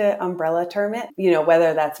good way to umbrella term it.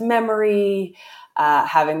 Whether that's memory,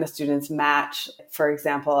 having the students match. For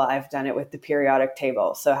example, I've done it with the periodic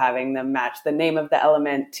table. So having them match the name of the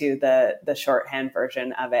element to the shorthand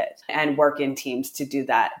version of it and work in teams to do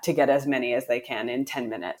that, to get as many as they can in 10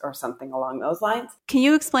 minutes or something along those lines. Can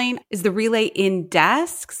you explain, is the relay in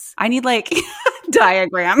desks? I need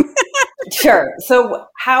diagram. Sure. So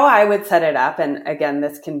how I would set it up, and again,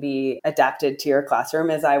 this can be adapted to your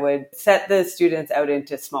classroom, is I would set the students out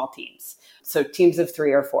into small teams. So teams of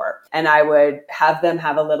 3 or 4. And I would have them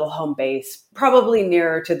have a little home base, probably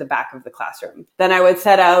nearer to the back of the classroom. Then I would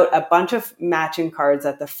set out a bunch of matching cards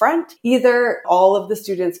at the front. Either all of the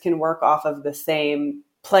students can work off of the same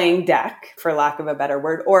playing deck, for lack of a better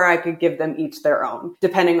word, or I could give them each their own,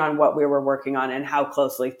 depending on what we were working on and how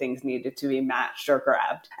closely things needed to be matched or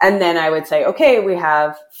grabbed. And then I would say, okay, we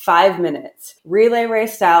have 5 minutes. Relay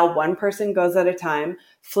race style, one person goes at a time,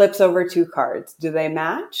 flips over 2 cards. Do they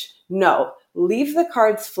match? No. Leave the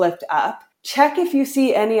cards flipped up. Check if you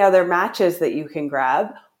see any other matches that you can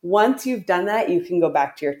grab. Once you've done that, you can go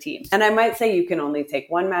back to your team. And I might say you can only take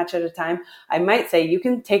 1 match at a time. I might say you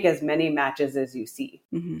can take as many matches as you see.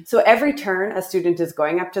 Mm-hmm. So every turn, a student is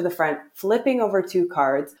going up to the front, flipping over 2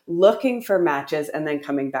 cards, looking for matches, and then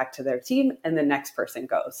coming back to their team, and the next person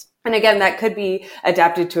goes. And again, that could be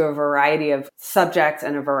adapted to a variety of subjects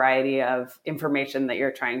and a variety of information that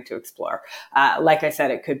you're trying to explore. Like I said,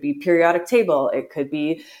 it could be periodic table. It could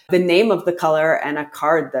be the name of the color and a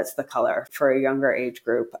card that's the color for a younger age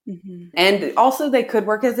group. Mm-hmm. And also they could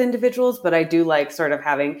work as individuals, but I do like sort of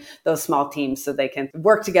having those small teams so they can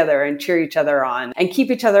work together and cheer each other on and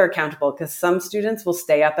keep each other accountable, because some students will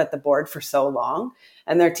stay up at the board for so long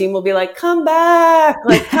and their team will be like, come back,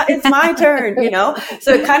 it's my turn,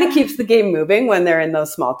 So it kind of keeps the game moving when they're in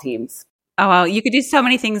those small teams. Oh, well, you could do so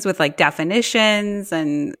many things with definitions,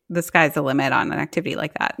 and the sky's the limit on an activity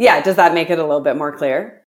like that. Yeah. Does that make it a little bit more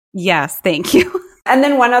clear? Yes. Thank you. And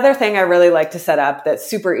then one other thing I really like to set up that's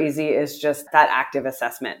super easy is just that active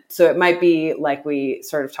assessment. So it might be like we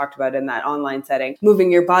sort of talked about in that online setting,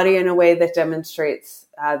 moving your body in a way that demonstrates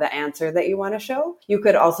the answer that you want to show. You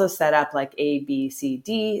could also set up like A, B, C,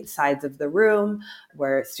 D sides of the room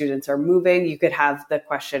where students are moving. You could have the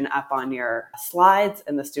question up on your slides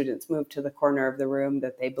and the students move to the corner of the room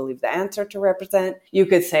that they believe the answer to represent. You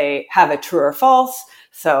could say, have a true or false.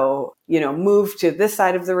 So, move to this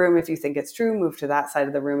side of the room if you think it's true, move to that side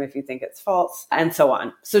of the room if you think it's false, and so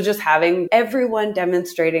on. So just having everyone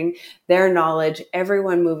demonstrating their knowledge,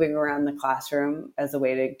 everyone moving around the classroom as a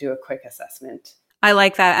way to do a quick assessment. I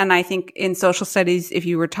like that. And I think in social studies, if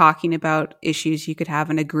you were talking about issues, you could have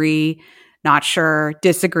an agree, not sure,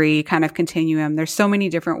 disagree kind of continuum. There's so many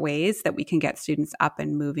different ways that we can get students up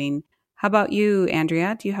and moving. How about you,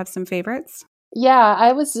 Andrea? Do you have some favorites? Yeah,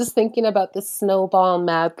 I was just thinking about the snowball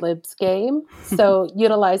Mad Libs game. So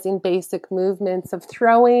utilizing basic movements of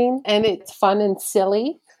throwing, and it's fun and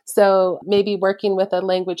silly. So maybe working with a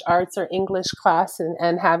language arts or English class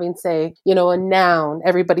and having, say, a noun,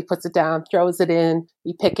 everybody puts it down, throws it in,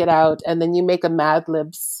 you pick it out, and then you make a Mad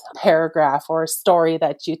Libs paragraph or a story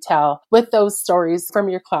that you tell with those stories from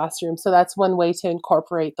your classroom. So that's one way to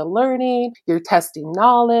incorporate the learning, you're testing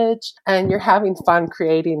knowledge, and you're having fun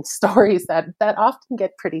creating stories that often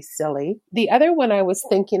get pretty silly. The other one I was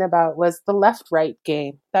thinking about was the left-right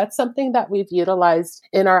game. That's something that we've utilized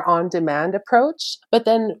in our on-demand approach. But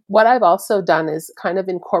then what I've also done is kind of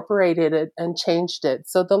incorporated it and changed it.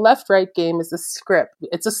 So the left-right game is a script.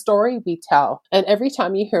 It's a story we tell. And every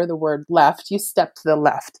time you hear the word left, you step to the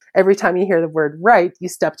left. Every time you hear the word right, you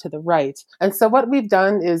step to the right. And so what we've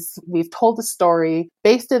done is we've told a story,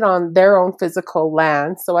 based it on their own physical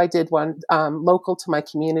land. So I did one local to my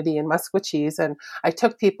community in Musquecheese, and I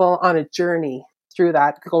took people on a journey through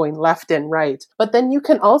that, going left and right. But then you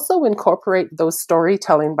can also incorporate those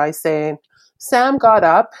storytelling by saying, Sam got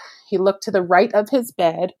up, he looked to the right of his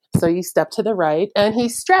bed, so you step to the right, and he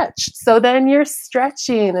stretched. So then you're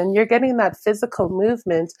stretching and you're getting that physical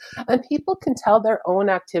movement, and people can tell their own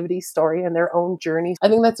activity story and their own journey. I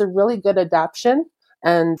think that's a really good adaptation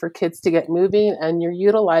and for kids to get moving, and you're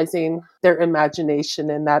utilizing their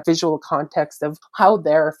imagination in that visual context of how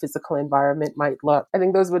their physical environment might look. I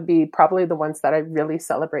think those would be probably the ones that I really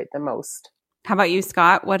celebrate the most. How about you,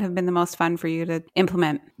 Scott? What have been the most fun for you to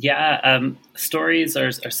implement? Yeah, stories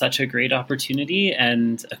are such a great opportunity,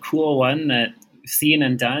 and a cool one that we've seen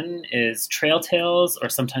and done is trail tales, or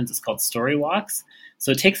sometimes it's called story walks.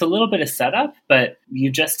 So it takes a little bit of setup, but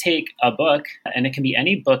you just take a book, and it can be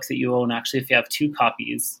any book that you own, actually, if you have 2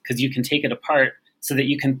 copies, because you can take it apart so that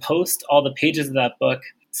you can post all the pages of that book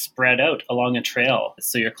spread out along a trail.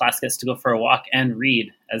 So your class gets to go for a walk and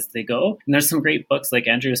read as they go. And there's some great books like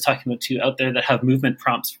Andrea was talking about too out there that have movement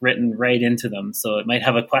prompts written right into them. So it might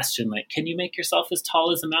have a question like, can you make yourself as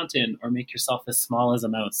tall as a mountain or make yourself as small as a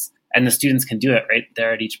mouse? And the students can do it right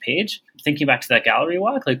there at each page. Thinking back to that gallery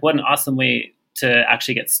walk, like what an awesome way to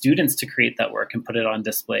actually get students to create that work and put it on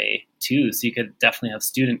display too. So you could definitely have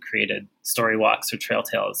student created story walks or trail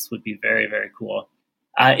tales would be very, very cool.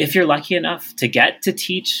 If you're lucky enough to get to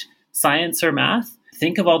teach science or math,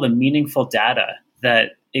 think of all the meaningful data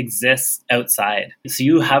that exists outside. So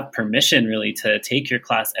you have permission really to take your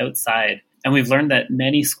class outside. And we've learned that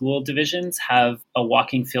many school divisions have a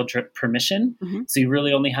walking field trip permission. Mm-hmm. So you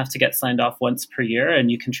really only have to get signed off once per year,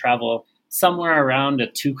 and you can travel somewhere around a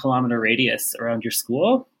 2-kilometer radius around your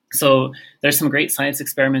school. So there's some great science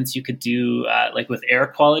experiments you could do, like with air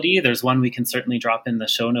quality. There's one we can certainly drop in the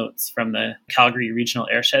show notes from the Calgary Regional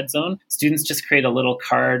Airshed Zone. Students just create a little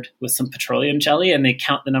card with some petroleum jelly, and they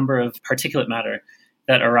count the number of particulate matter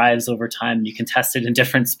that arrives over time. You can test it in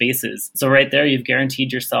different spaces. So right there, you've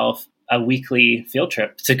guaranteed yourself a weekly field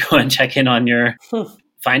trip to go and check in on your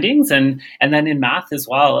findings. And then in math as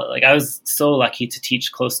well, like I was so lucky to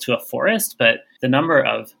teach close to a forest, but the number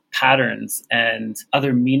of patterns and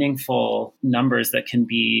other meaningful numbers that can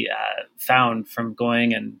be found from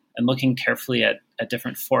going and looking carefully at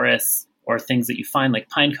different forests or things that you find like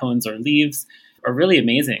pine cones or leaves are really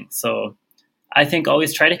amazing. So I think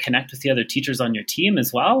always try to connect with the other teachers on your team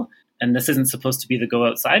as well. And this isn't supposed to be the Go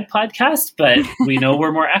Outside podcast, but we know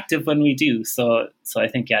we're more active when we do. So I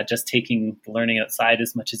think, yeah, just taking the learning outside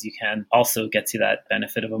as much as you can also gets you that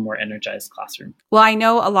benefit of a more energized classroom. Well, I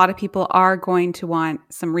know a lot of people are going to want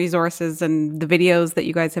some resources and the videos that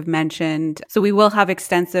you guys have mentioned. So we will have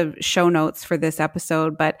extensive show notes for this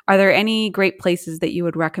episode, but are there any great places that you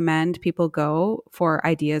would recommend people go for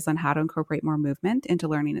ideas on how to incorporate more movement into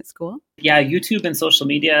learning at school? Yeah, YouTube and social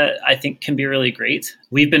media, I think, can be really great.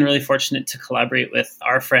 We've been really fortunate to collaborate with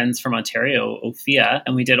our friends from Ontario, OFIA,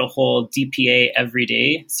 and we did a whole DPA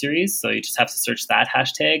Everyday series. So you just have to search that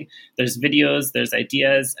hashtag. There's videos, there's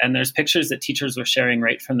ideas, and there's pictures that teachers were sharing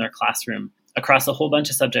right from their classroom across a whole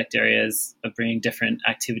bunch of subject areas of bringing different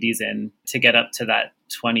activities in to get up to that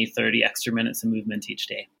 20, 30 extra minutes of movement each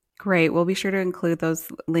day. Great. We'll be sure to include those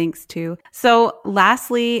links too. So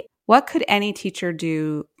lastly, what could any teacher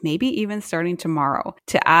do, maybe even starting tomorrow,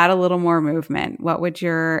 to add a little more movement? What would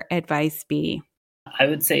your advice be? I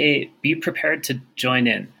would say be prepared to join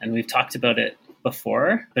in. And we've talked about it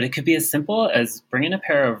before, but it could be as simple as bringing a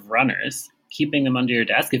pair of runners, keeping them under your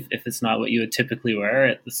desk if it's not what you would typically wear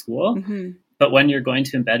at the school. Mm-hmm. But when you're going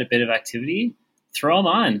to embed a bit of activity, throw them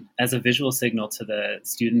on as a visual signal to the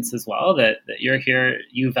students as well, that you're here,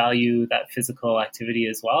 you value that physical activity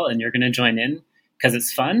as well, and you're going to join in because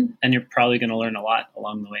it's fun and you're probably going to learn a lot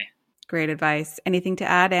along the way. Great advice. Anything to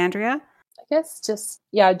add, Andrea? I guess just,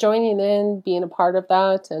 joining in, being a part of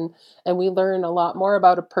that. And we learn a lot more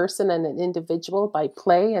about a person and an individual by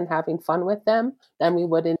play and having fun with them than we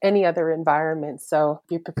would in any other environment. So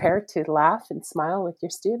be prepared to laugh and smile with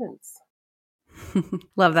your students.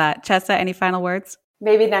 Love that. Chesa, any final words?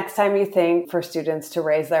 Maybe next time you think for students to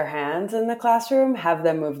raise their hands in the classroom, have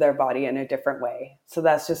them move their body in a different way. So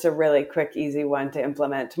that's just a really quick, easy one to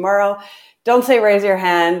implement tomorrow. Don't say raise your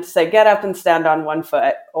hand, say get up and stand on one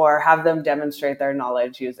foot, or have them demonstrate their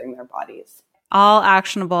knowledge using their bodies. All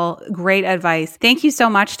actionable. Great advice. Thank you so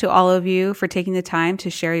much to all of you for taking the time to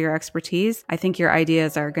share your expertise. I think your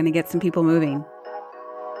ideas are going to get some people moving.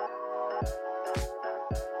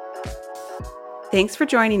 Thanks for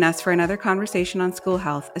joining us for another conversation on school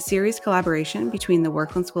health, a series collaboration between the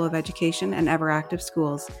Workland School of Education and Everactive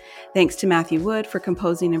Schools. Thanks to Matthew Wood for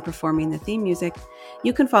composing and performing the theme music.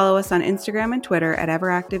 You can follow us on Instagram and Twitter at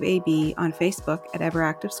EveractiveAB, on Facebook at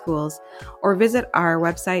Everactive Schools, or visit our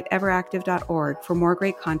website everactive.org for more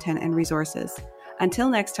great content and resources. Until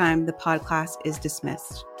next time, the podcast is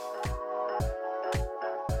dismissed.